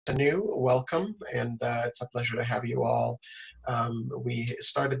New, welcome, and it's a pleasure to have you all. We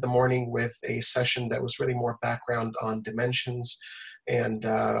started the morning with a session that was really more background on dimensions, and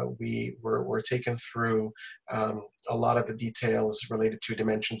we were taken through a lot of the details related to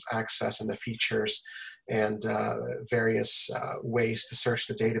dimensions access and the features and various ways to search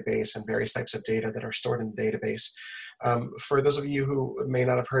the database and various types of data that are stored in the database. For those of you who may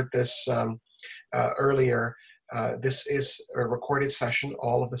not have heard this earlier, this is a recorded session.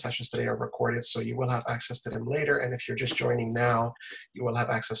 All of the sessions today are recorded, so you will have access to them later. And if you're just joining now, you will have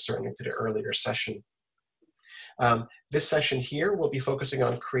access certainly to the earlier session. This session here will be focusing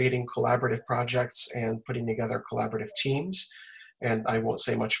on creating collaborative projects and putting together collaborative teams. And I won't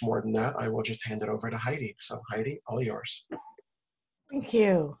say much more than that. I will just hand it over to Heidi. So Heidi, all yours. Thank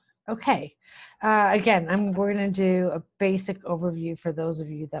you. Okay. Again, we're going to do a basic overview for those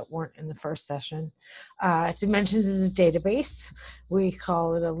of you that weren't in the first session. Dimensions is a database. We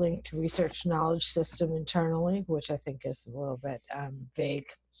call it a linked research knowledge system internally, which I think is a little bit vague.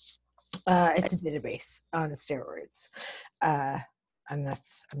 It's a database on steroids. And I'm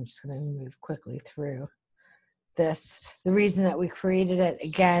just going to move quickly through this. The reason that we created it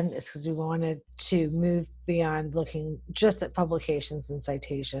again is because we wanted to move beyond looking just at publications and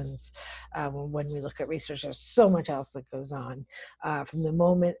citations. When we look at research, there's so much else that goes on. From the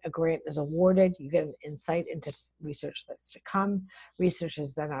moment a grant is awarded, you get an insight into research that's to come. Research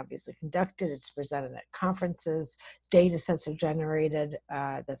is then obviously conducted. It's presented at conferences. Data sets are generated.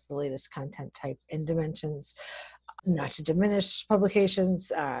 That's the latest content type in dimensions. Not to diminish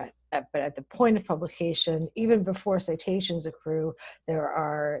publications, but at the point of publication, even before citations accrue,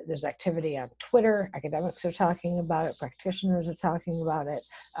 there's activity on Twitter. Academics are talking about it. Practitioners are talking about it.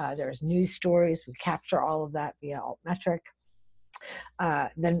 There's news stories. We capture all of that via altmetric.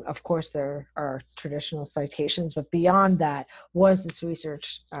 Then, of course, there are traditional citations, but beyond that, was this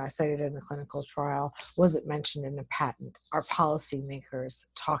research cited in a clinical trial? Was it mentioned in a patent? Are policymakers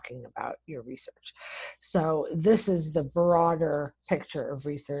talking about your research? So this is the broader picture of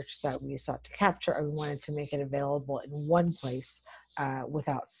research that we sought to capture, and we wanted to make it available in one place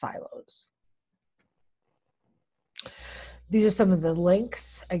without silos. These are some of the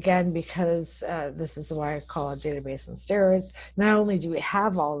links, again, because this is why I call it database on steroids. Not only do we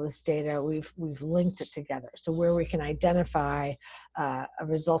have all this data, we've linked it together. So where we can identify a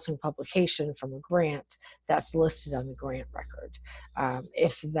resulting publication from a grant, that's listed on the grant record.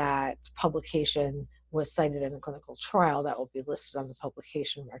 If that publication was cited in a clinical trial, that will be listed on the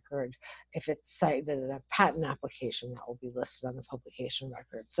publication record. If it's cited in a patent application, that will be listed on the publication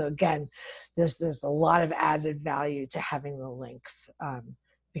record. So again, there's a lot of added value to having the links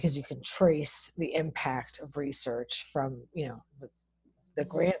because you can trace the impact of research from the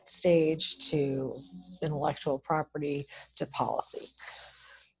grant stage to intellectual property to policy.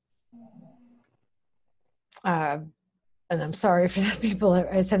 And I'm sorry for the people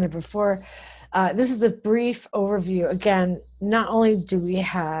that attended before. This is a brief overview. Again, not only do we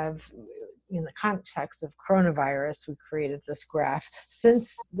have, in the context of coronavirus, we created this graph.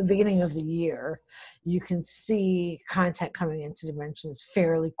 Since the beginning of the year, you can see content coming into Dimensions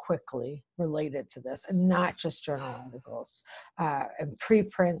fairly quickly related to this, and not just journal articles. And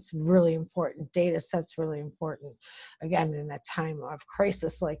preprints, really important. Data sets, really important. Again, in a time of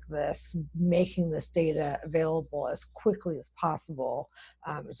crisis like this, making this data available as quickly as possible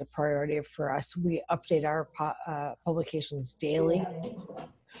is a priority for us. We update our publications daily.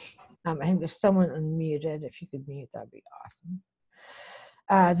 I think there's someone unmuted. If you could mute, that'd be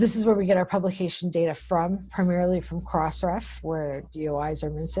awesome. This is where we get our publication data from, primarily from Crossref, where DOIs are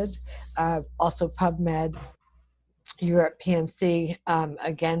minted. Also PubMed, Europe PMC.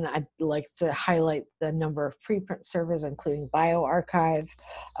 Again, I'd like to highlight the number of preprint servers, including bioRxiv.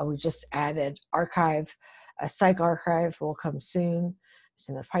 We just added archive. PsycArchive will come soon. It's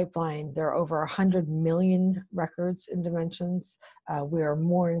in the pipeline. There are over 100 million records in Dimensions. We are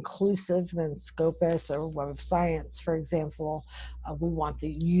more inclusive than Scopus or Web of Science, for example. We want the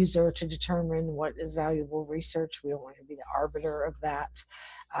user to determine what is valuable research. We don't want to be the arbiter of that.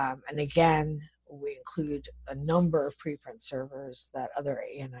 And again, we include a number of preprint servers that other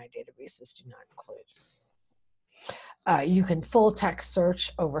ANI databases do not include. You can full text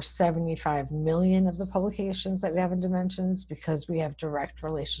search over 75 million of the publications that we have in Dimensions because we have direct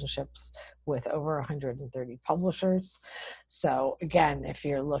relationships with over 130 publishers. So again, if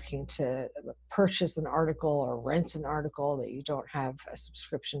you're looking to purchase an article or rent an article that you don't have a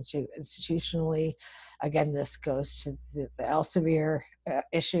subscription to institutionally, again, this goes to the Elsevier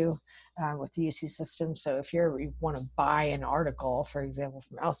issue with the UC system. So if you want to buy an article, for example,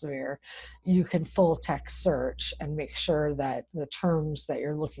 from Elsevier, you can full text search and make sure that the terms that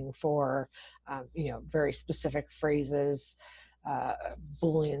you're looking for, very specific phrases,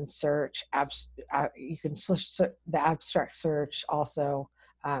 Boolean search, you can the abstract search also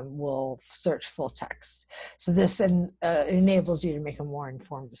will search full text. So this enables you to make a more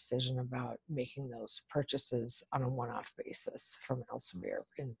informed decision about making those purchases on a one-off basis from Elsevier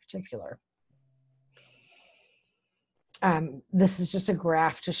in particular. This is just a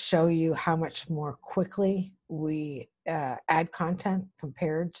graph to show you how much more quickly we add content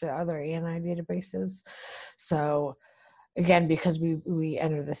compared to other ANI databases. So again, because we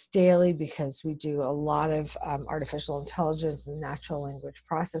enter this daily, because we do a lot of artificial intelligence and natural language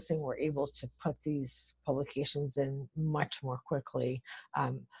processing, we're able to put these publications in much more quickly.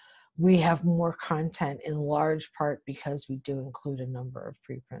 We have more content in large part because we do include a number of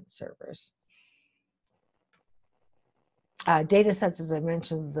preprint servers. Data sets, as I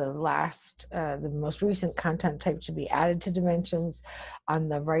mentioned, the most recent content type to be added to Dimensions. On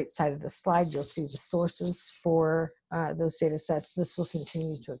the right side of the slide, you'll see the sources for those data sets. This will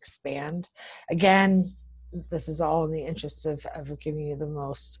continue to expand. Again, this is all in the interest of giving you the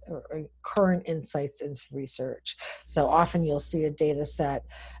most current insights into research. So often you'll see a data set,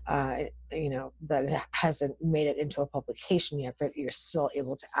 that hasn't made it into a publication yet, but you're still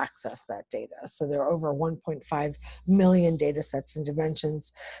able to access that data. So there are over 1.5 million data sets and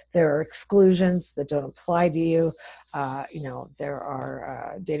Dimensions. There are exclusions that don't apply to you. There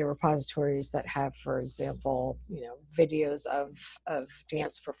are data repositories that have, for example, videos of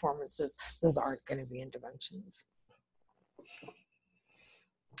dance performances. Those aren't going to be in Dimensions.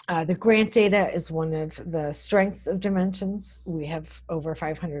 The grant data is one of the strengths of Dimensions. We have over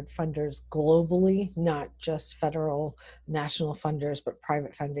 500 funders globally, not just federal, national funders, but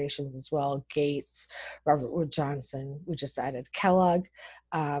private foundations as well. Gates, Robert Wood Johnson. We just added Kellogg.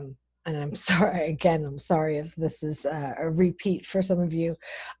 And I'm sorry if this is a repeat for some of you.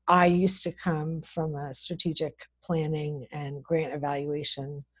 I used to come from a strategic planning and grant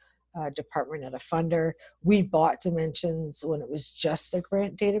evaluation department at a funder. We bought Dimensions when it was just a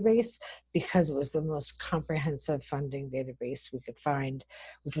grant database because it was the most comprehensive funding database we could find,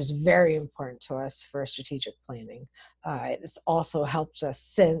 which was very important to us for strategic planning. It's also helped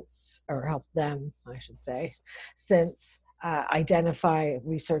us helped them, I should say, identify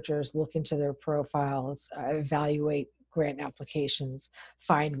researchers, look into their profiles, evaluate grant applications,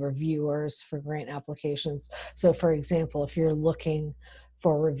 find reviewers for grant applications. So for example, if you're looking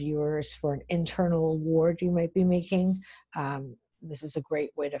for reviewers for an internal award you might be making, this is a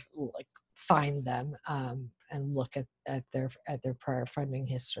great way to find them and look at their prior funding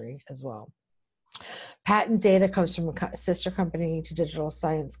history as well. Patent data comes from a sister company to digital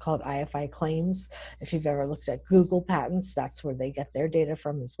science called IFI Claims. If you've ever looked at Google Patents, that's where they get their data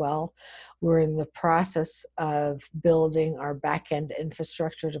from as well. We're in the process of building our back-end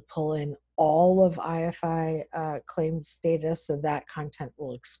infrastructure to pull in all of IFI claims data, so that content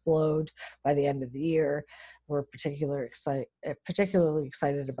will explode by the end of the year. We're particularly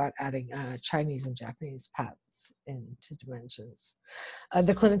excited about adding Chinese and Japanese patents into Dimensions.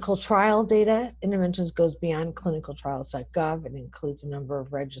 The clinical trial data in Dimensions goes beyond clinicaltrials.gov and includes a number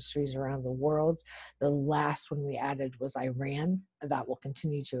of registries around the world. The last one we added was Iran. That will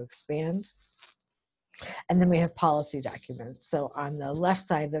continue to expand. And then we have policy documents. So on the left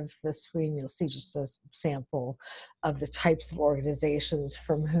side of the screen, you'll see just a sample of the types of organizations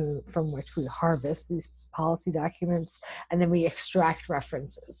from which we harvest these policy documents, and then we extract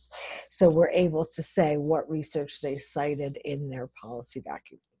references. So we're able to say what research they cited in their policy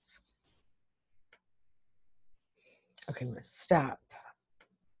documents. Okay, I'm going to stop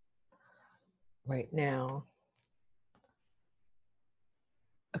right now.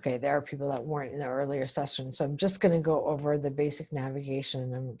 Okay, there are people that weren't in the earlier session, so I'm just going to go over the basic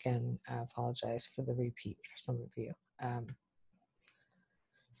navigation, and again, I apologize for the repeat for some of you.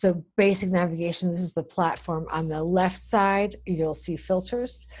 So basic navigation, this is the platform. On the left side, you'll see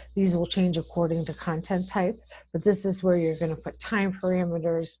filters. These will change according to content type, but this is where you're going to put time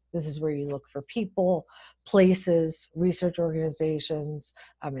parameters. This is where you look for people, places, research organizations.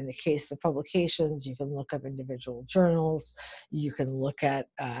 In the case of publications, you can look up individual journals. You can look at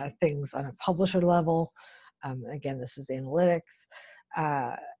things on a publisher level. Again, this is analytics.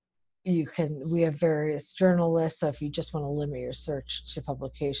 we have various journal lists. So if you just want to limit your search to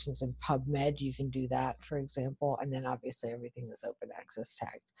publications in PubMed, you can do that, for example. And then obviously everything is open access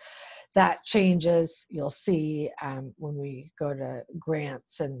tagged. That changes. You'll see when we go to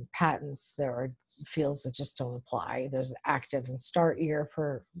grants and patents, there are fields that just don't apply. There's an active and start year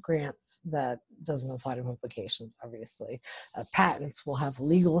for grants that doesn't apply to publications, obviously. Patents will have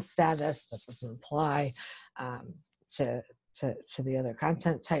legal status that doesn't apply to the other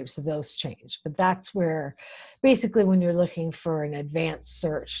content types, so those change. But that's where, basically, when you're looking for an advanced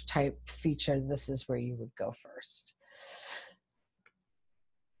search type feature, this is where you would go first.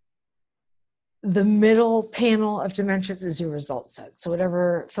 The middle panel of dimensions is your result set. So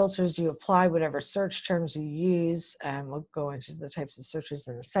whatever filters you apply, whatever search terms you use, we'll go into the types of searches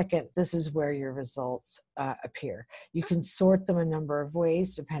in a second, this is where your results appear. You can sort them a number of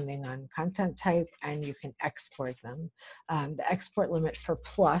ways depending on content type, and you can export them. The export limit for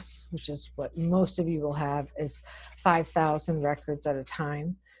plus, which is what most of you will have, is 5,000 records at a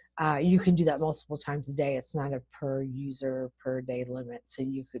time. You can do that multiple times a day. It's not a per user per day limit, so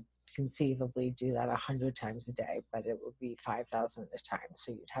you could conceivably do that 100 times a day, but it would be 5,000 at a time.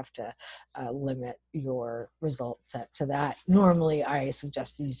 So you'd have to limit your result set to that. Normally, I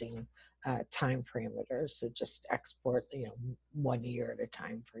suggest using time parameters. So just export, 1 year at a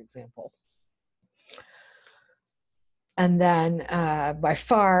time, for example. And then by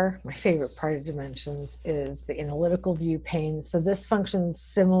far, my favorite part of dimensions is the analytical view pane. So this functions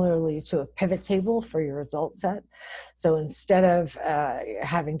similarly to a pivot table for your result set. So instead of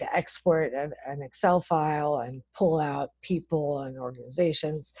having to export an Excel file and pull out people and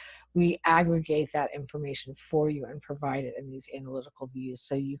organizations, we aggregate that information for you and provide it in these analytical views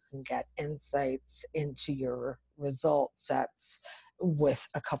so you can get insights into your result sets with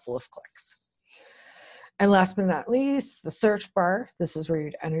a couple of clicks. And last but not least, the search bar. This is where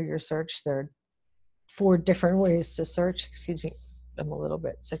you'd enter your search. There are 4 different ways to search. Excuse me, I'm a little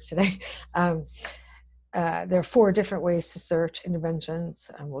bit sick today. There are 4 different ways to search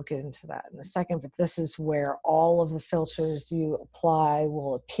interventions, and we'll get into that in a second. But this is where all of the filters you apply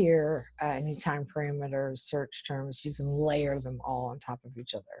will appear, any time parameters, search terms. You can layer them all on top of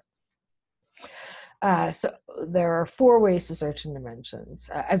each other. So there are 4 ways to search in dimensions.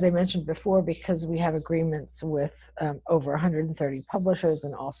 As I mentioned before, because we have agreements with over 130 publishers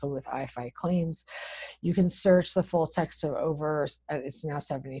and also with IFI claims, you can search the full text of over, it's now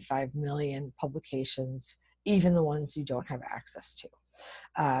 75 million publications, even the ones you don't have access to.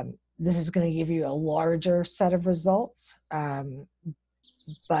 This is going to give you a larger set of results,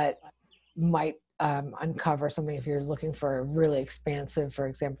 but might uncover something if you're looking for a really expansive, for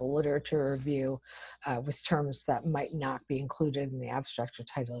example, literature review with terms that might not be included in the abstract or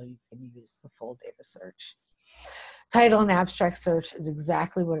title. You can use the full data search. Title and abstract search is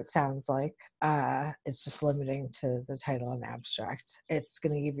exactly what it sounds like. It's just limiting to the title and abstract. It's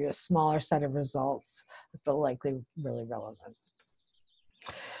going to give you a smaller set of results, but likely really relevant.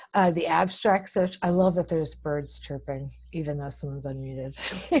 The abstract search, I love that there's birds chirping, even though someone's unmuted.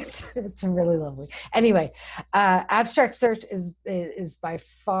 it's really lovely. Anyway, abstract search is by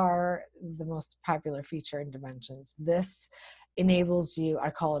far the most popular feature in Dimensions. This enables you, I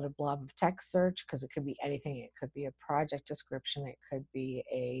call it a blob of text search because it could be anything. It could be a project description. It could be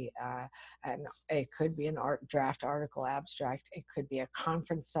an draft article abstract. It could be a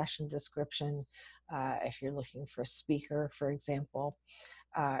conference session description. If you're looking for a speaker, for example.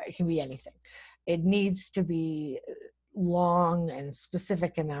 It can be anything. It needs to be long and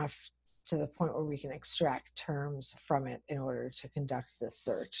specific enough to the point where we can extract terms from it in order to conduct this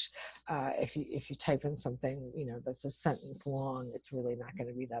search. If you type in something, that's a sentence long, it's really not going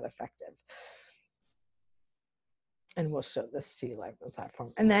to be that effective. And we'll show this to you live on the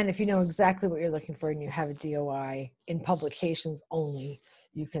platform. And then if you know exactly what you're looking for and you have a DOI in publications only,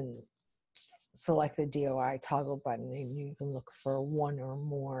 you can select the DOI toggle button and you can look for 1 or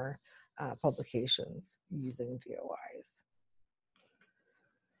more publications using DOIs.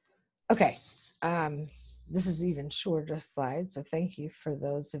 Okay, this is even shorter slide, so thank you for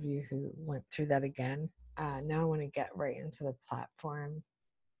those of you who went through that again. Now I want to get right into the platform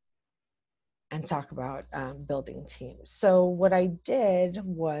and talk about building teams. So what I did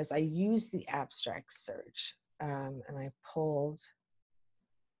was I used the abstract search and I pulled,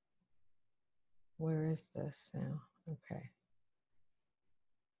 where is this now? Okay.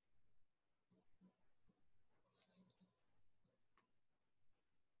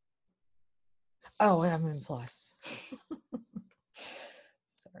 Oh, I'm in plus.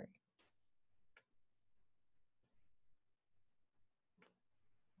 Sorry.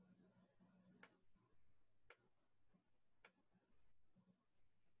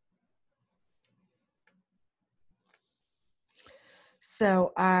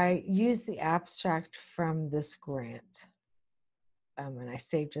 So I used the abstract from this grant, and I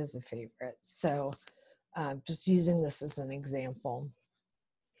saved it as a favorite. So just using this as an example.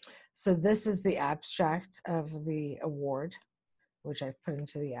 So this is the abstract of the award, which I've put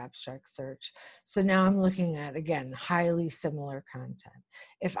into the abstract search. So now I'm looking at, again, highly similar content.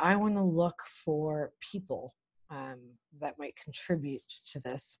 If I want to look for people that might contribute to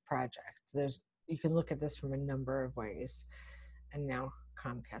this project, you can look at this from a number of ways. And now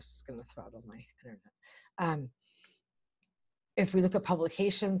Comcast is going to throttle my internet. If we look at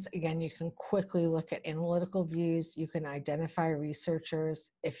publications, again, you can quickly look at analytical views. You can identify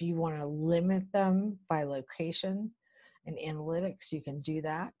researchers. If you want to limit them by location in analytics, you can do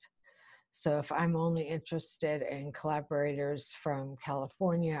that. So if I'm only interested in collaborators from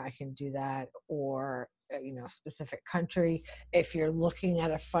California, I can do that, or specific country. If you're looking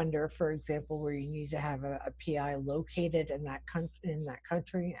at a funder, for example, where you need to have a PI located in that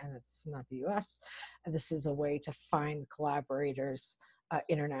country, and it's not the U.S., this is a way to find collaborators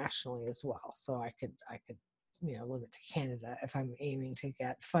internationally as well. So I could limit to Canada if I'm aiming to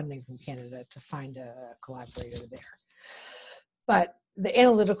get funding from Canada to find a collaborator there. But the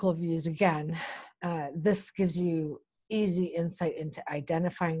analytical views, again, this gives you easy insight into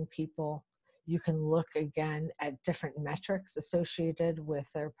identifying people. You can look again at different metrics associated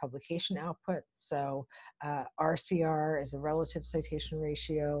with their publication output. So RCR is a relative citation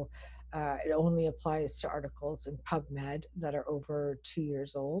ratio. It only applies to articles in PubMed that are over 2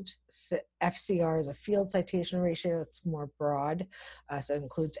 years old. FCR is a field citation ratio. It's more broad, so it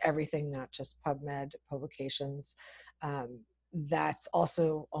includes everything, not just PubMed publications. That's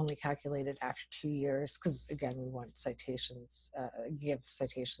also only calculated after 2 years because, again, we want citations, give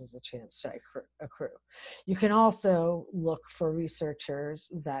citations a chance to accrue. You can also look for researchers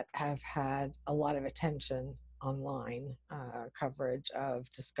that have had a lot of attention online, coverage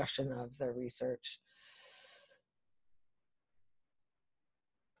of discussion of their research.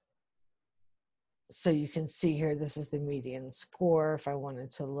 So you can see here, this is the median score. If I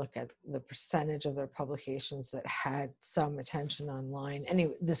wanted to look at the percentage of their publications that had some attention online,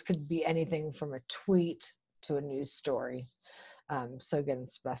 this could be anything from a tweet to a news story. So again,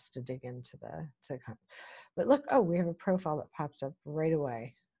 it's best to dig into but look, we have a profile that pops up right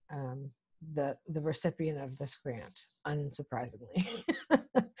away. The recipient of this grant, unsurprisingly.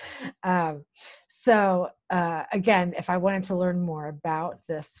 Again, if I wanted to learn more about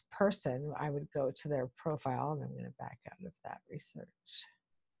this person, I would go to their profile, and I'm going to back out of that research.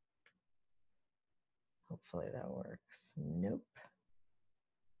 Hopefully that works. Nope.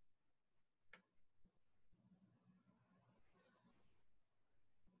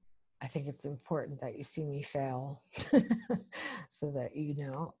 I think it's important that you see me fail so that you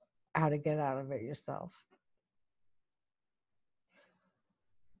know how to get out of it yourself.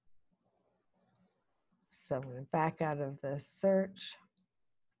 So I'm going to back out of this search.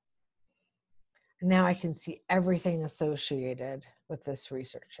 Now I can see everything associated with this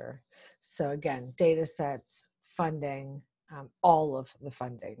researcher. So again, data sets, funding, all of the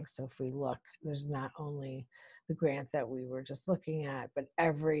funding. So if we look, there's not only the grant that we were just looking at, but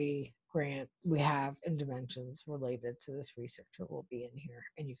every grant we have in dimensions related to this researcher will be in here.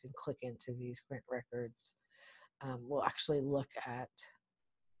 And you can click into these grant records. We'll actually look at,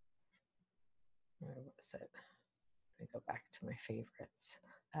 where was it? Let me go back to my favorites.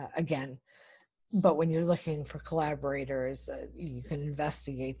 Again, but when you're looking for collaborators, you can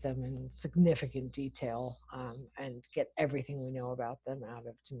investigate them in significant detail and get everything we know about them out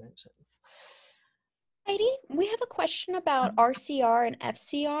of dimensions. Heidi, we have a question about RCR and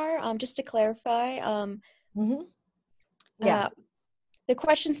FCR. Just to clarify, the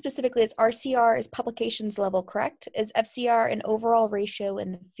question specifically is RCR is publications level, correct? Is FCR an overall ratio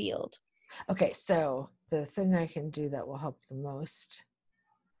in the field? Okay, so the thing I can do that will help the most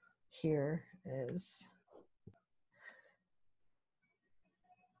here is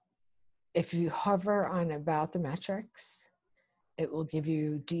if you hover on about the metrics, it will give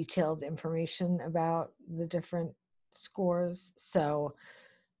you detailed information about the different scores. So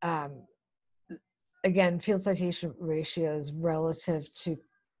again, field citation ratios relative to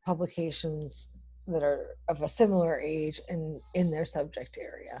publications that are of a similar age and in their subject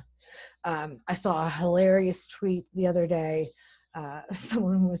area. I saw a hilarious tweet the other day.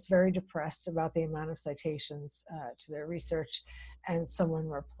 Someone was very depressed about the amount of citations to their research, and someone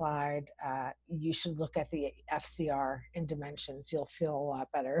replied, you should look at the FCR in dimensions. You'll feel a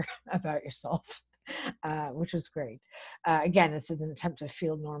lot better about yourself, which was great. Again, it's an attempt to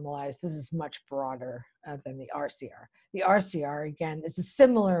field normalize. This is much broader than the RCR. The RCR, again, is a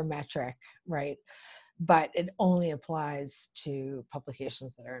similar metric, right? but it only applies to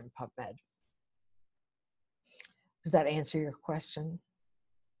publications that are in PubMed. Does that answer your question?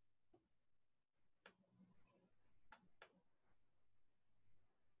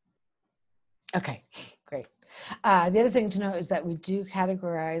 Okay, great. The other thing to note is that we do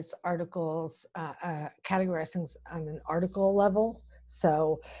categorize articles, categorize things on an article level.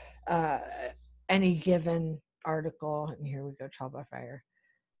 So any given article, and here we go, trial by fire,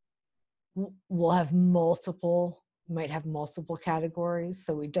 will have might have multiple categories.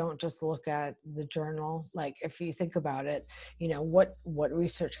 So we don't just look at the journal. Like if you think about it, you know, what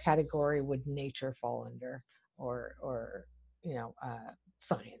research category would Nature fall under, or you know,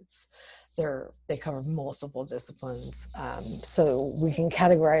 science? They cover multiple disciplines. So we can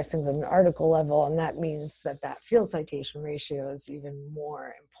categorize things at an article level, and that means that field citation ratio is even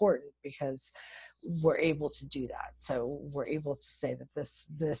more important because we're able to do that. So we're able to say that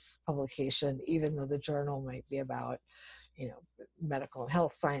this publication, even though the journal might be about, you know, medical and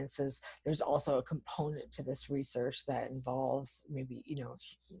health sciences, there's also a component to this research that involves maybe, you know,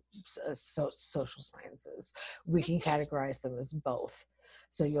 social sciences. We can categorize them as both.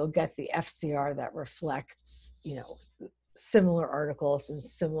 So you'll get the FCR that reflects, you know, similar articles in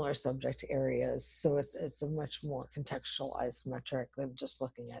similar subject areas. So it's a much more contextualized metric than just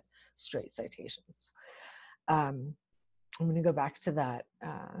looking at straight citations. I'm going to go back to that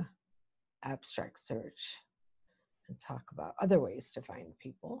abstract search and talk about other ways to find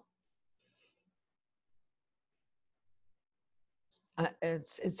people.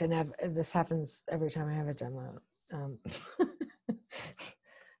 This happens every time I have a demo.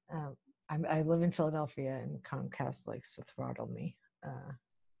 I live in Philadelphia, and Comcast likes to throttle me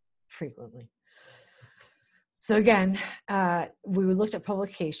frequently. So again, we looked at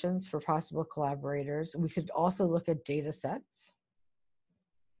publications for possible collaborators. We could also look at data sets.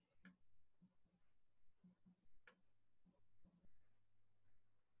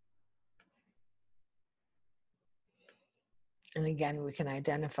 And again, we can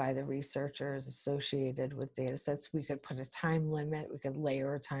identify the researchers associated with data sets. We could put a time limit. We could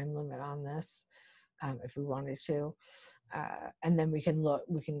layer a time limit on this if we wanted to. And then we can look,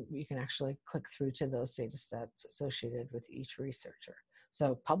 you can actually click through to those data sets associated with each researcher.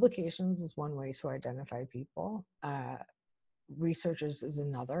 So publications is one way to identify people. Researchers is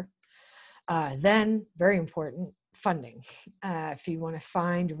another. Then, very important, funding. If you want to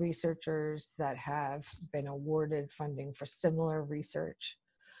find researchers that have been awarded funding for similar research,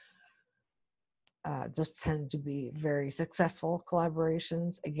 those tend to be very successful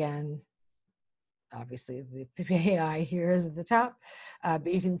collaborations. Again, obviously the PAI here is at the top,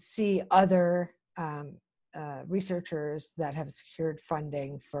 but you can see other researchers that have secured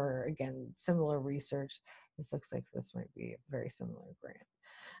funding for, again, similar research. This looks like this might be a very similar grant.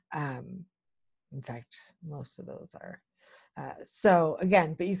 In fact, most of those are. So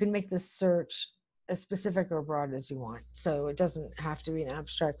again, but you can make this search as specific or broad as you want. So it doesn't have to be an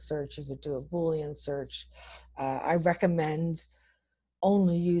abstract search. You could do a Boolean search. I recommend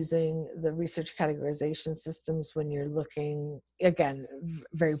only using the research categorization systems when you're looking, again,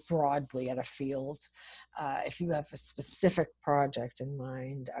 very broadly at a field. If you have a specific project in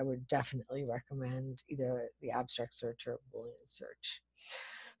mind, I would definitely recommend either the abstract search or Boolean search.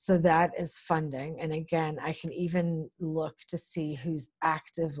 So that is funding. And again, I can even look to see who's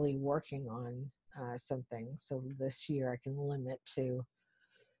actively working on something. So this year I can limit to,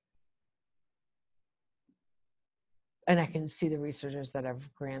 and I can see the researchers that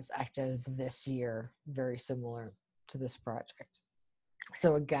have grants active this year, very similar to this project.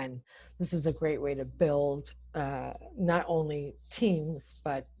 So again, this is a great way to build not only teams,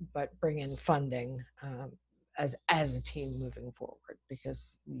 but bring in funding as a team moving forward,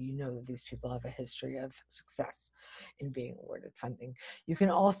 because you know that these people have a history of success in being awarded funding. You can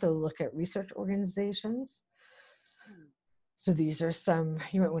also look at research organizations. So these are some,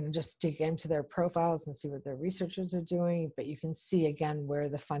 you might want to just dig into their profiles and see what their researchers are doing, but you can see again where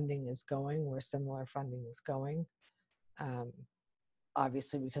the funding is going, where similar funding is going.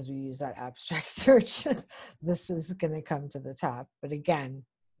 Obviously, because we use that abstract search, this is going to come to the top. But again,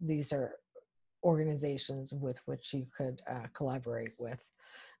 these are organizations with which you could collaborate with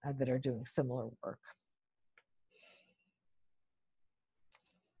that are doing similar work.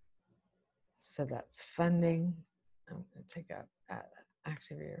 So that's funding. I'm going to take out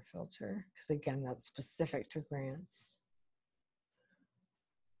activator filter, because again, that's specific to grants.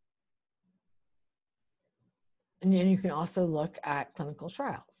 And then you can also look at clinical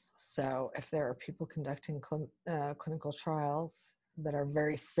trials. So if there are people conducting clinical trials that are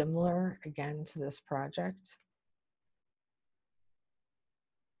very similar, again, to this project,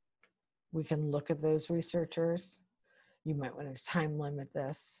 we can look at those researchers. You might want to time limit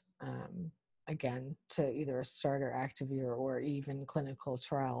this, again, to either a starter active year or even clinical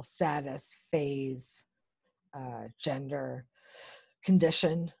trial status, phase, gender,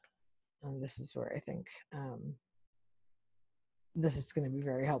 condition. And this is where I think this is going to be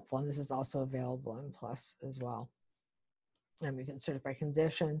very helpful. And this is also available in PLUS as well. And we can sort it by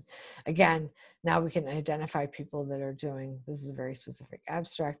condition. Again, now we can identify people that are doing, this is a very specific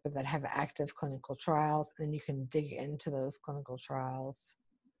abstract, but that have active clinical trials, and you can dig into those clinical trials.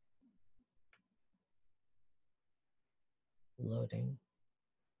 Loading.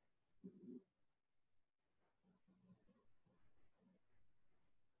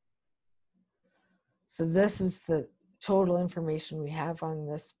 So this is the total information we have on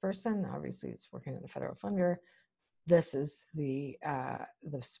this person. Obviously, it's working in a federal funder. This is the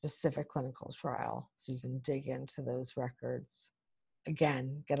specific clinical trial. So you can dig into those records.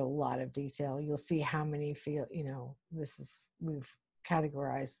 Again, get a lot of detail. You'll see how many feel, we've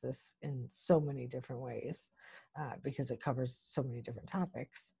categorized this in so many different ways because it covers so many different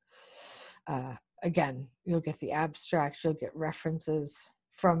topics. Again, you'll get the abstract, you'll get references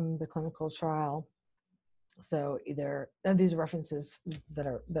from the clinical trial. So either, and these references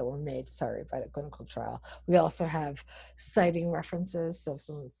that were made, by the clinical trial. We also have citing references. So if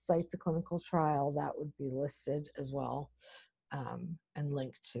someone cites a clinical trial, that would be listed as well and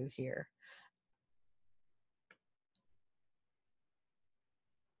linked to here.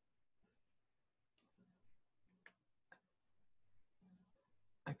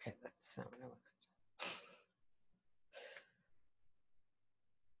 Okay, that's not what I want.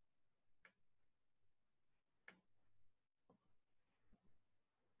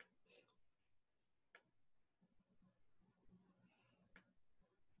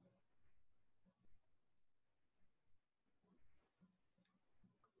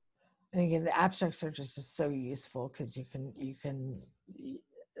 And again, the abstract search is just so useful because you can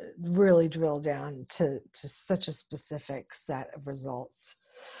really drill down to such a specific set of results.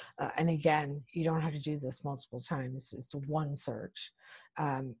 And again, you don't have to do this multiple times. It's one search.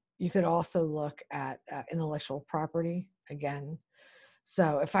 You could also look at intellectual property again.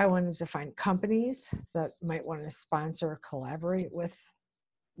 So if I wanted to find companies that might want to sponsor or collaborate with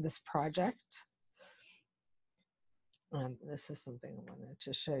this project, this is something I wanted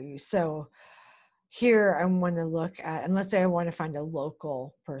to show you. So here I want to look at, and let's say I want to find a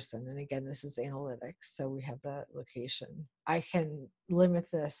local person. And again, this is analytics. So we have the location. I can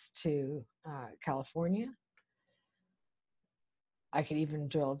limit this to California. I could even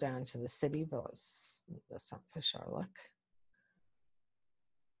drill down to the city, but let's not push our luck.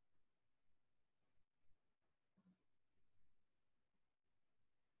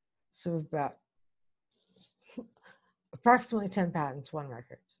 So we've got approximately 10 patents, one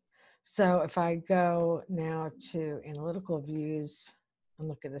record. So if I go now to analytical views and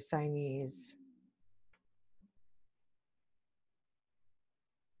look at assignees,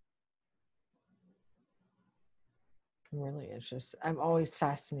 I'm really interested. I'm always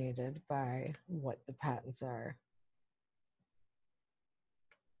fascinated by what the patents are.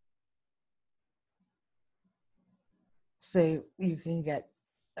 So you can get,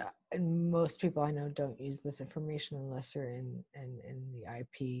 and most people I know don't use this information unless you're in the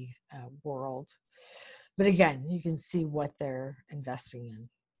IP world. But again, you can see what they're investing in.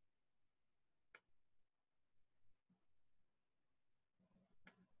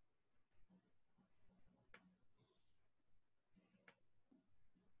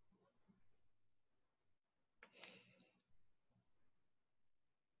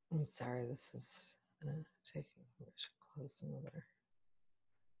 I'm sorry, this is taking, I should close some other.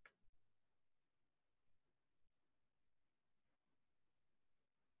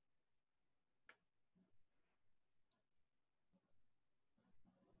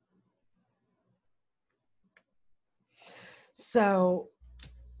 So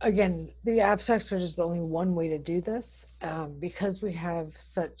again, the abstract search is only one way to do this because we have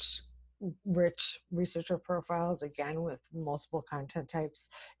such rich researcher profiles, again, with multiple content types.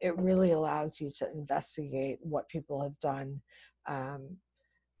 It really allows you to investigate what people have done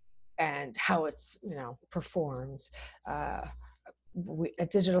and how it's performed. At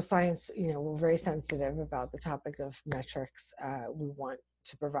Digital Science, we're very sensitive about the topic of metrics. We want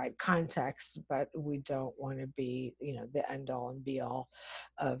to provide context, but we don't want to be, the end all and be all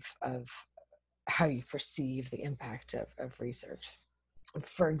of how you perceive the impact of research.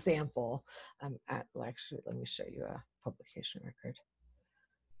 For example, actually, let me show you a publication record.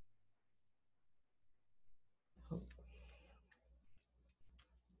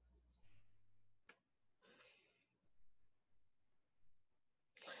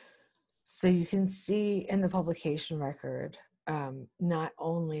 So you can see in the publication record, not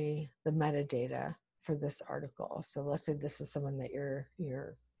only the metadata for this article. So let's say this is someone that you're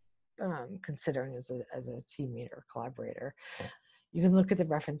considering as a teammate or collaborator. You can look at the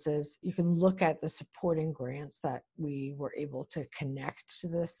references. You can look at the supporting grants that we were able to connect to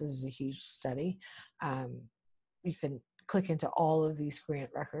this. This is a huge study. You can click into all of these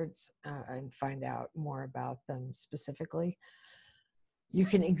grant records and find out more about them specifically. You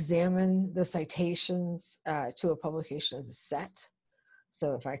can examine the citations to a publication as a set.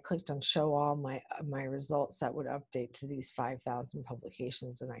 So if I clicked on show all my results, that would update to these 5,000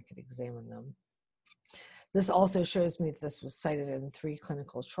 publications and I could examine them. This also shows me that this was cited in 3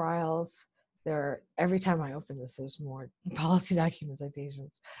 clinical trials. Every time I open this, there's more policy document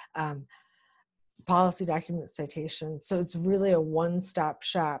citations. Policy document citations. So it's really a one-stop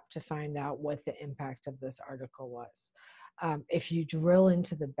shop to find out what the impact of this article was. If you drill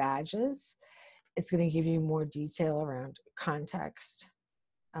into the badges, it's going to give you more detail around context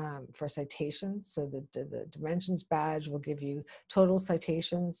for citations. So the dimensions badge will give you total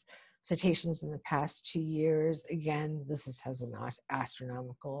citations in the past 2 years. Again, this has an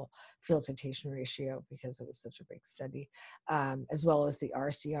astronomical field citation ratio because it was such a big study, as well as the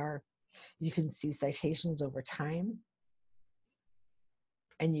RCR. You can see citations over time.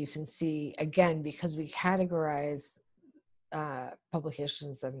 And you can see, again, because we categorize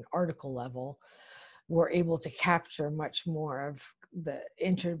publications at an article level, we're able to capture much more of the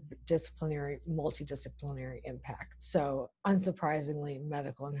interdisciplinary, multidisciplinary impact. So unsurprisingly,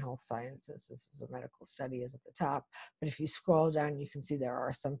 medical and health sciences, this is a medical study, is at the top. But if you scroll down, you can see there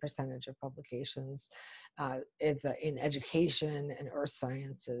are some percentage of publications in education and earth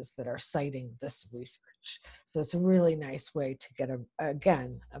sciences that are citing this research. So it's a really nice way to get,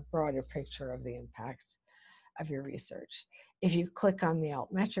 again, a broader picture of the impact of your research. If you click on the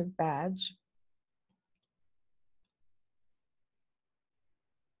altmetric badge,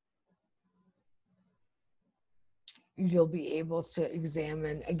 you'll be able to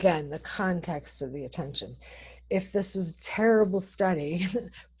examine, again, the context of the attention. If this was a terrible study,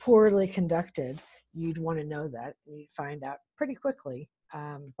 poorly conducted, you'd want to know that. You'd find out pretty quickly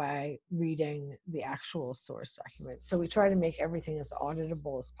by reading the actual source document. So we try to make everything as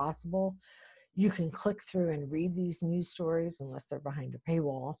auditable as possible. You can click through and read these news stories unless they're behind a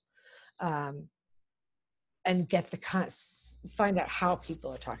paywall, and get find out how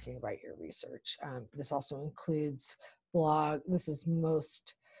people are talking about your research. This also includes blog.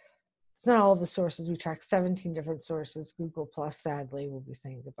 It's not all the sources. We track 17 different sources. Google Plus, sadly, we'll be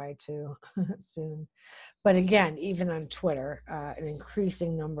saying goodbye to soon. But again, even on Twitter, an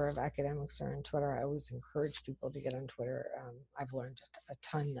increasing number of academics are on Twitter. I always encourage people to get on Twitter. I've learned a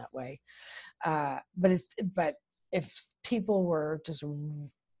ton that way. But if people were just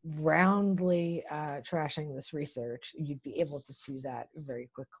roundly trashing this research, you'd be able to see that very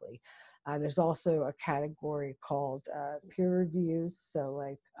quickly. There's also a category called peer reviews, so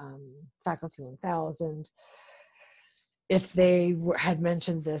like Faculty 1000. If they had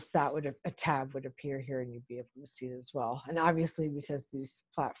mentioned this, a tab would appear here and you'd be able to see it as well. And obviously, because these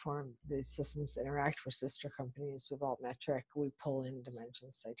systems interact with sister companies with Altmetric, we pull in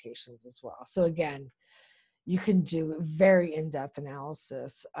dimension citations as well. So again, you can do very in-depth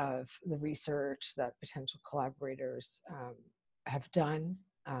analysis of the research that potential collaborators have done,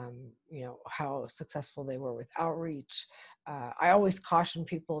 how successful they were with outreach. I always caution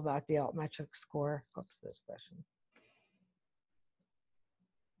people about the altmetric score. Oops, there's a question.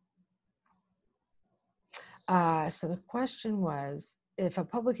 So the question was, if a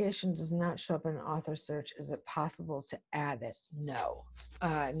publication does not show up in an author search, is it possible to add it? No,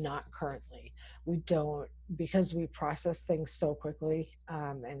 not currently. We don't, because we process things so quickly,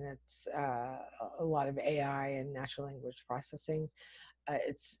 and it's a lot of AI and natural language processing.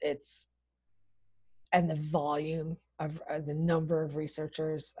 And the volume of the number of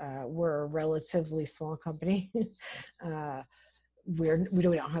researchers. We're a relatively small company. We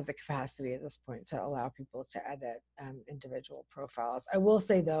don't have the capacity at this point to allow people to edit individual profiles. I will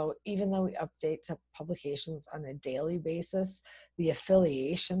say though, even though we update to publications on a daily basis, the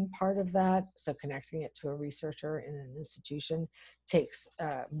affiliation part of that, so connecting it to a researcher in an institution, takes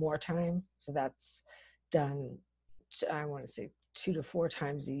more time. So that's done, I want to say 2 to 4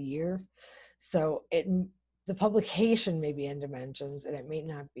 times a year. So the publication may be in Dimensions and it may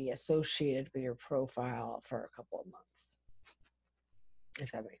not be associated with your profile for a couple of months,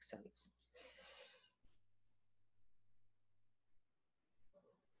 if that makes sense.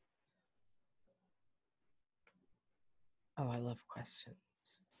 Oh, I love questions.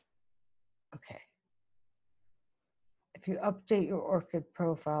 Okay. I if you update your ORCID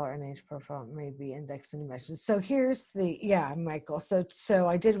profile or NH profile, it may be indexed and dimensions. So here's the, yeah, Michael. So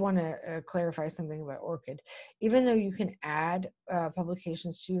I did want to clarify something about ORCID. Even though you can add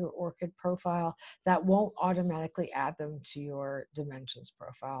publications to your ORCID profile, that won't automatically add them to your dimensions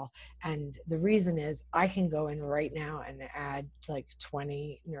profile. And the reason is I can go in right now and add like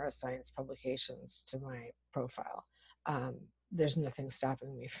 20 neuroscience publications to my profile. There's nothing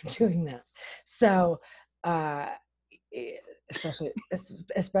stopping me from doing that. So,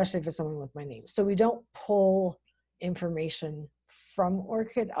 especially for someone with my name. So we don't pull information from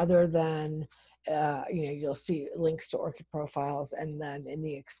ORCID other than, you'll see links to ORCID profiles, and then in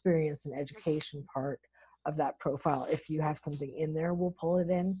the experience and education part of that profile, if you have something in there, we'll pull it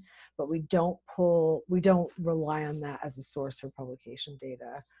in, but we don't rely on that as a source for publication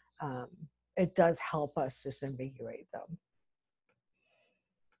data. It does help us disambiguate them.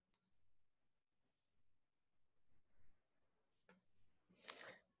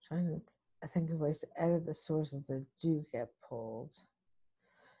 I think if I edit the sources that do get pulled.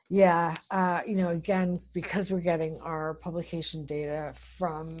 Yeah, again, because we're getting our publication data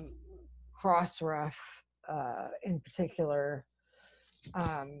from Crossref in particular,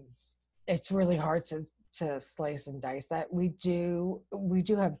 it's really hard to slice and dice that. We do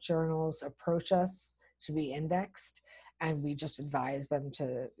have journals approach us to be indexed, and we just advise them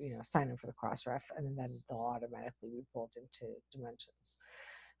to sign up for the Crossref, and then they'll automatically be pulled into dimensions.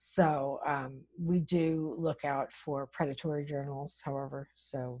 So we do look out for predatory journals, however,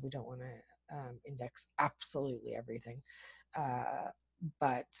 so we don't want to index absolutely everything.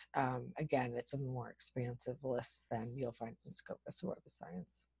 But again, it's a more expansive list than you'll find in Scopus or Web of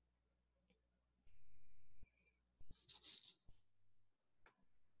Science.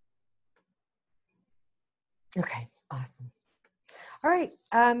 Okay, awesome. All right,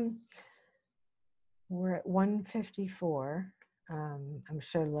 we're at 1:54. I'm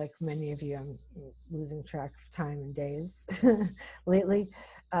sure, like many of you, I'm losing track of time and days lately.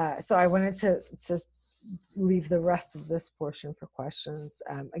 So I wanted to leave the rest of this portion for questions.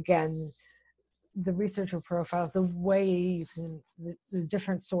 Again, the researcher profiles, the way you can, the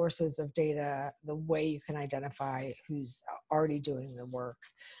different sources of data, the way you can identify who's already doing the work,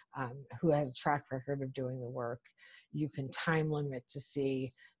 who has a track record of doing the work. You can time limit to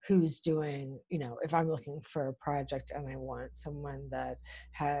see who's doing, if I'm looking for a project and I want someone that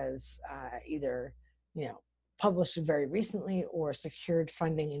has either, published very recently or secured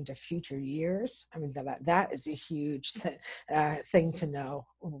funding into future years. I mean, that is a huge thing to know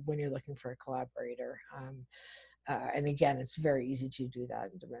when you're looking for a collaborator. And again, it's very easy to do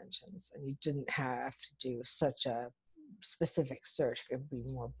that in Dimensions, and you didn't have to do such a specific search. It could be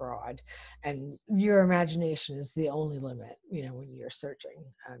more broad, and your imagination is the only limit. When you're searching,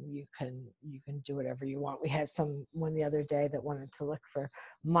 you can do whatever you want. We had someone the other day that wanted to look for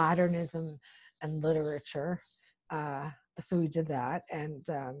modernism and literature, so we did that, and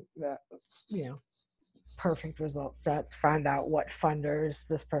perfect result sets. Found out what funders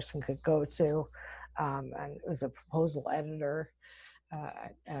this person could go to, and it was a proposal editor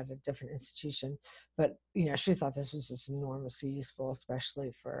at a different institution, but she thought this was just enormously useful,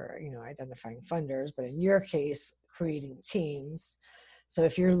 especially for identifying funders, but in your case, creating teams. So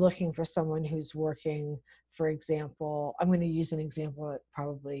if you're looking for someone who's working, for example, I'm going to use an example that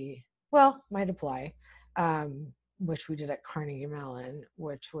probably might apply, which we did at Carnegie Mellon,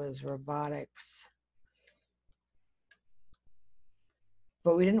 which was robotics,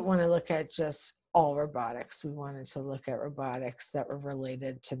 but we didn't want to look at just all robotics. We wanted to look at robotics that were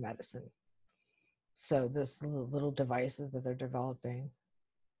related to medicine. So this little devices that they're developing.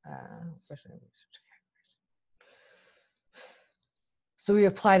 So we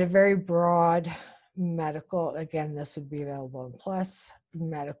applied a very broad medical, again, this would be available in PLUS,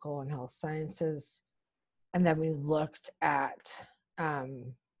 medical and health sciences. And then we looked at,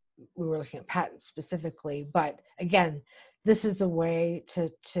 we were looking at patents specifically, but again, this is a way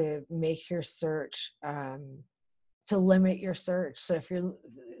to make your search, to limit your search. So if you're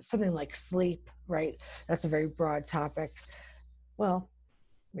something like sleep, right, that's a very broad topic. Well,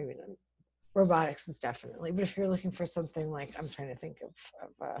 maybe not. Robotics is definitely, but if you're looking for something like, I'm trying to think of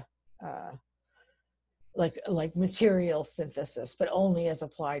like material synthesis, but only as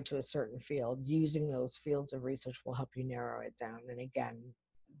applied to a certain field, using those fields of research will help you narrow it down. And again,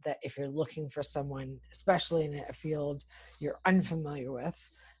 that if you're looking for someone, especially in a field you're unfamiliar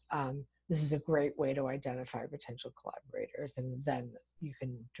with, this is a great way to identify potential collaborators, and then you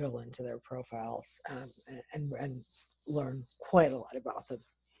can drill into their profiles and learn quite a lot about them.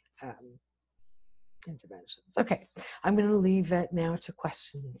 Interventions. Okay, I'm going to leave it now to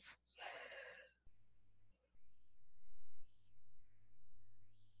questions.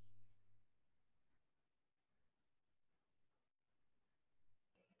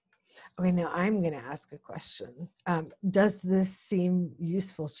 Okay, now I'm going to ask a question. Does this seem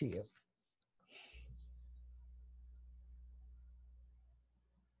useful to you?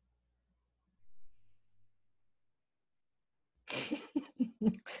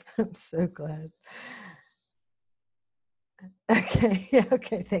 I'm so glad. Okay, yeah,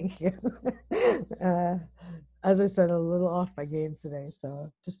 okay, thank you. As I said, a little off my game today,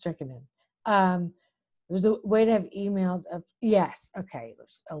 so just checking in. There's a way to have emails of, yes, okay,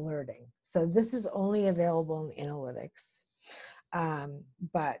 alerting. So this is only available in analytics.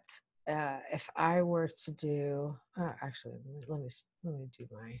 But if I were to do, actually, let me do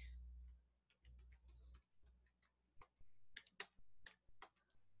my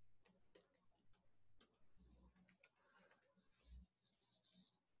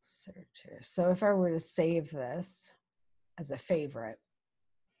search here. So if I were to save this as a favorite,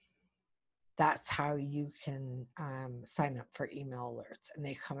 that's how you can sign up for email alerts, and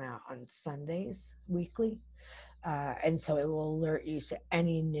they come out on Sundays weekly. And so it will alert you to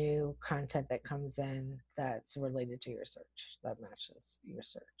any new content that comes in that's related to your search, that matches your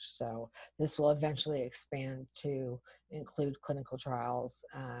search. So this will eventually expand to include clinical trials,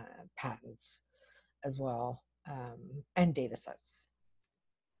 patents as well, and data sets.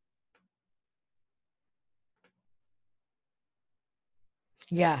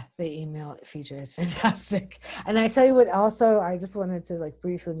 Yeah, the email feature is fantastic. And I tell you what, also, I just wanted to like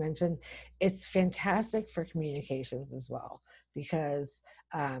briefly mention, it's fantastic for communications as well, because,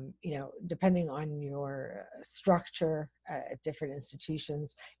 you know, depending on your structure at different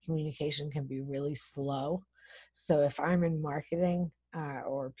institutions, communication can be really slow. So if I'm in marketing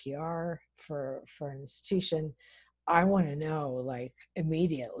or PR for an institution, I want to know like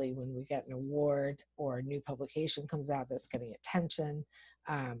immediately when we get an award or a new publication comes out that's getting attention,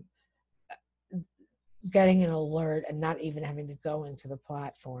 um, getting an alert and not even having to go into the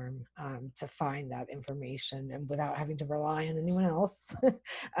platform to find that information, and without having to rely on anyone else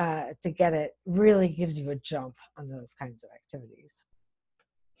to get it, really gives you a jump on those kinds of activities.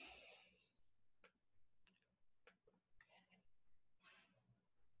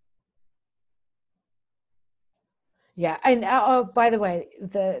 Yeah, and oh, by the way,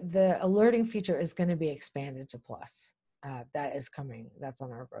 the alerting feature is going to be expanded to Plus. That is coming. That's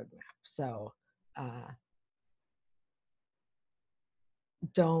on our roadmap. So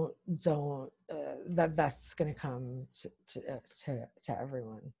don't that's going to come to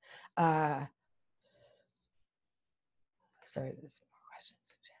everyone. Sorry, there's more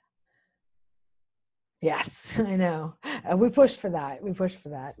questions. Yes, I know. We pushed for that. We pushed for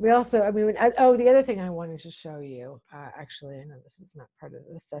that. We also, I mean, oh, the other thing I wanted to show you, actually, I know this is not part of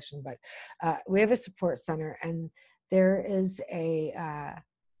this session, but we have a support center, and there is a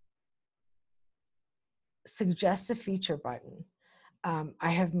suggest a feature button.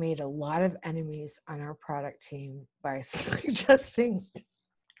 I have made a lot of enemies on our product team by suggesting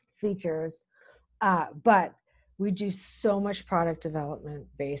features, but we do so much product development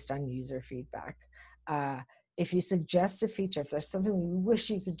based on user feedback. If you suggest a feature, if there's something you wish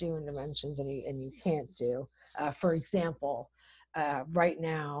you could do in Dimensions and you can't do, for example, right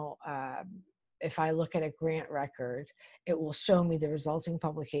now, if I look at a grant record, it will show me the resulting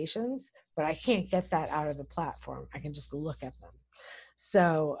publications, but I can't get that out of the platform. I can just look at them.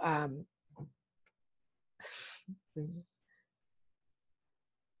 So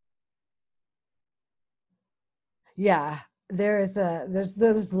yeah, there's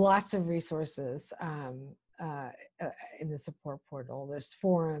lots of resources in the support portal. There's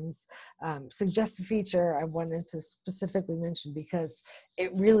forums. Suggest a feature I wanted to specifically mention because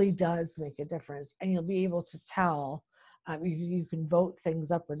it really does make a difference, and you'll be able to tell. You can vote things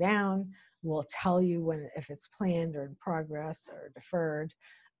up or down. We'll tell you when, if it's planned or in progress or deferred.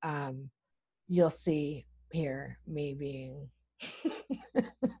 You'll see here me being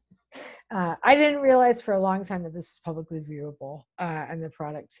I didn't realize for a long time that this is publicly viewable, and the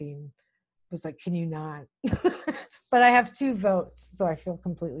product team was like, can you not? But I have 2 votes, so I feel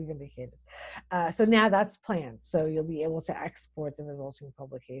completely vindicated. So now that's planned. So you'll be able to export the resulting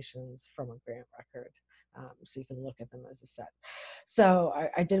publications from a grant record, so you can look at them as a set. So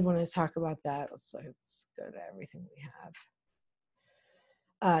I did want to talk about that. Let's go to everything we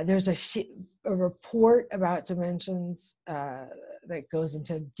have. There's a report about Dimensions that goes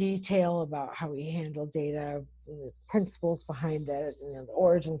into detail about how we handle data, the principles behind it, you know, the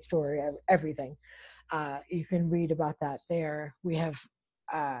origin story, everything. You can read about that there. We have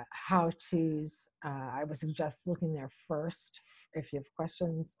how-tos. I would suggest looking there first if you have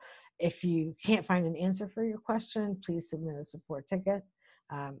questions. If you can't find an answer for your question, please submit a support ticket.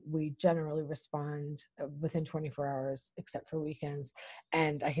 We generally respond within 24 hours, except for weekends.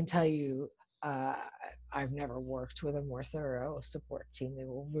 And I can tell you, I've never worked with a more thorough support team. They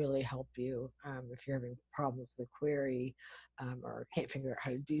will really help you if you're having problems with the query, or can't figure out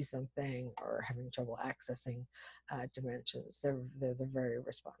how to do something, or having trouble accessing dimensions. They're very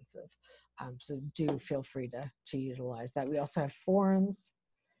responsive. So do feel free to utilize that. We also have forums,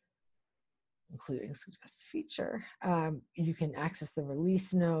 including suggest feature. You can access the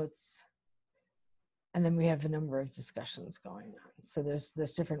release notes, and then we have a number of discussions going on. So there's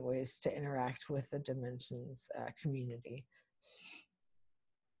different ways to interact with the Dimensions community.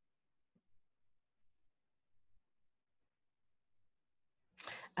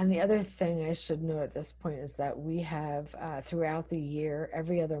 And the other thing I should note at this point is that we have throughout the year,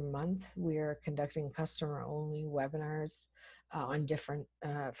 every other month, we are conducting customer-only webinars on different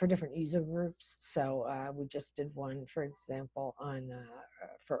for different user groups. So we just did one, for example, on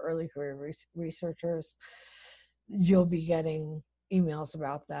for early career researchers. You'll be getting emails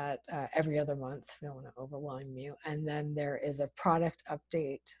about that every other month. We don't want to overwhelm you. And then there is a product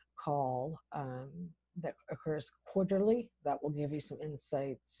update call that occurs quarterly that will give you some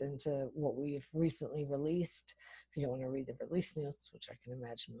insights into what we've recently released. If you don't want to read the release notes, which I can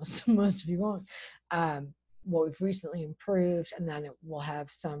imagine most of you won't, what we've recently improved, and then it will have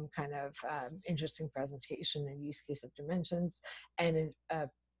some kind of interesting presentation and use case of Dimensions, and an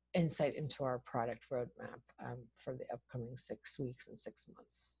insight into our product roadmap for the upcoming 6 weeks and 6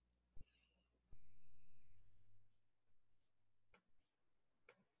 months.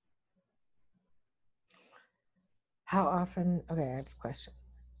 How often, okay, I have a question.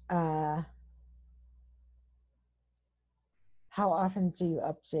 How often do you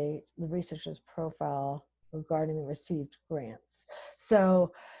update the researcher's profile regarding the received grants?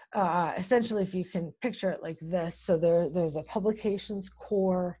 So essentially, if you can picture it like this, so there's a publications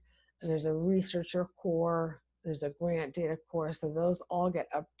core, there's a researcher core, there's a grant data core, so those all get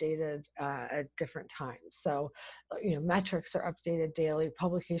updated at different times. So, metrics are updated daily,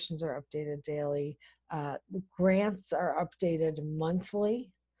 publications are updated daily, grants are updated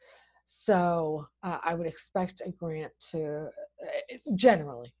monthly. So I would expect a grant to,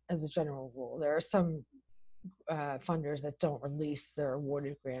 generally, as a general rule, there are some funders that don't release their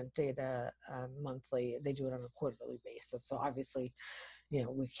awarded grant data monthly. They do it on a quarterly basis. So obviously,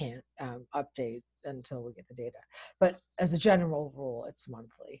 we can't update until we get the data. But as a general rule, it's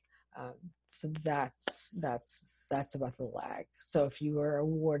monthly. So that's about the lag. So if you were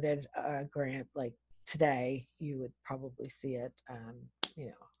awarded a grant like today, you would probably see it,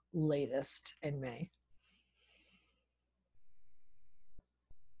 latest in May.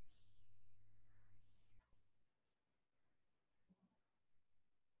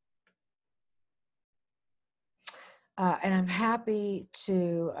 And I'm happy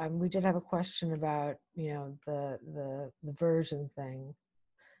to, we did have a question about, the version thing.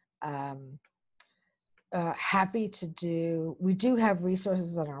 Happy to do, we do have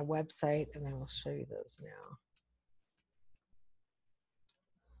resources on our website, and I will show you those now.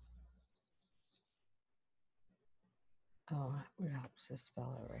 Oh, it would help to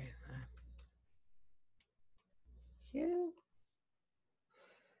spell it right. You.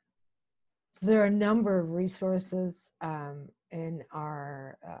 So there are a number of resources in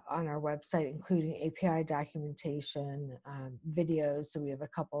our on our website, including API documentation, videos. So we have a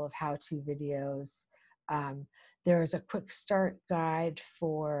couple of how-to videos. There is a quick start guide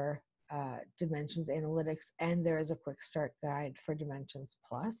for Dimensions Analytics, and there is a quick start guide for Dimensions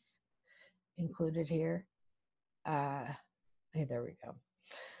Plus included here. Hey, there we go.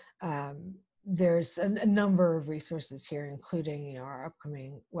 There's a number of resources here, including our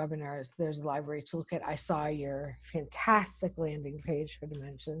upcoming webinars. There's a library toolkit. I saw your fantastic landing page for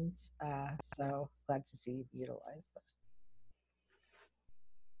Dimensions, so glad to see you utilize that.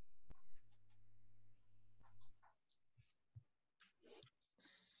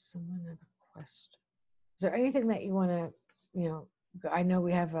 Someone have a question? Is there anything that you want to, I know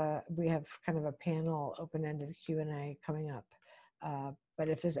we have kind of a panel open-ended Q&A coming up. But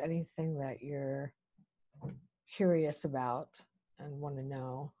if there's anything that you're curious about and want to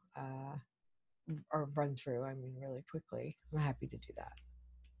know or run through, really quickly, I'm happy to do that.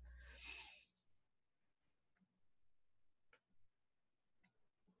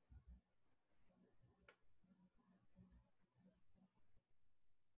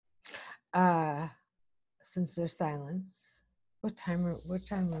 Since there's silence, what time are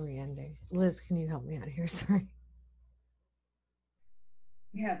we ending? Liz, can you help me out here? Sorry.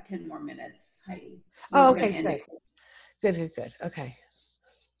 We have 10 more minutes, Heidi. Oh, okay, good. Good. Okay.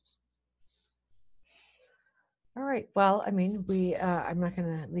 All right. Well, I mean, I'm not going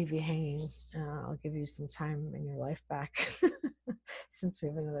to leave you hanging. I'll give you some time in your life back since we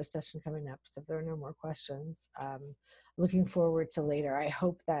have another session coming up. So if there are no more questions, looking forward to later. I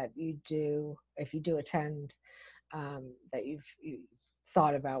hope that you do, if you do attend, that you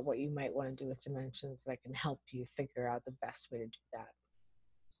thought about what you might want to do with dimensions, that can help you figure out the best way to do that.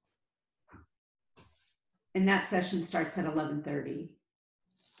 And that session starts at 11:30.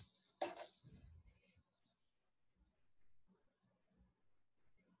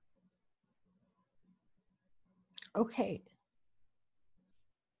 Okay.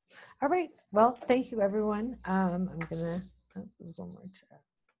 All right. Well, thank you, everyone. I'm gonna. Oh, there's one more chat.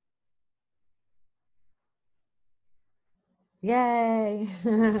 Yay!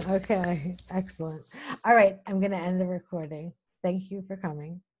 Okay, excellent. All right, I'm gonna end the recording. Thank you for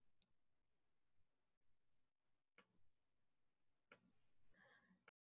coming.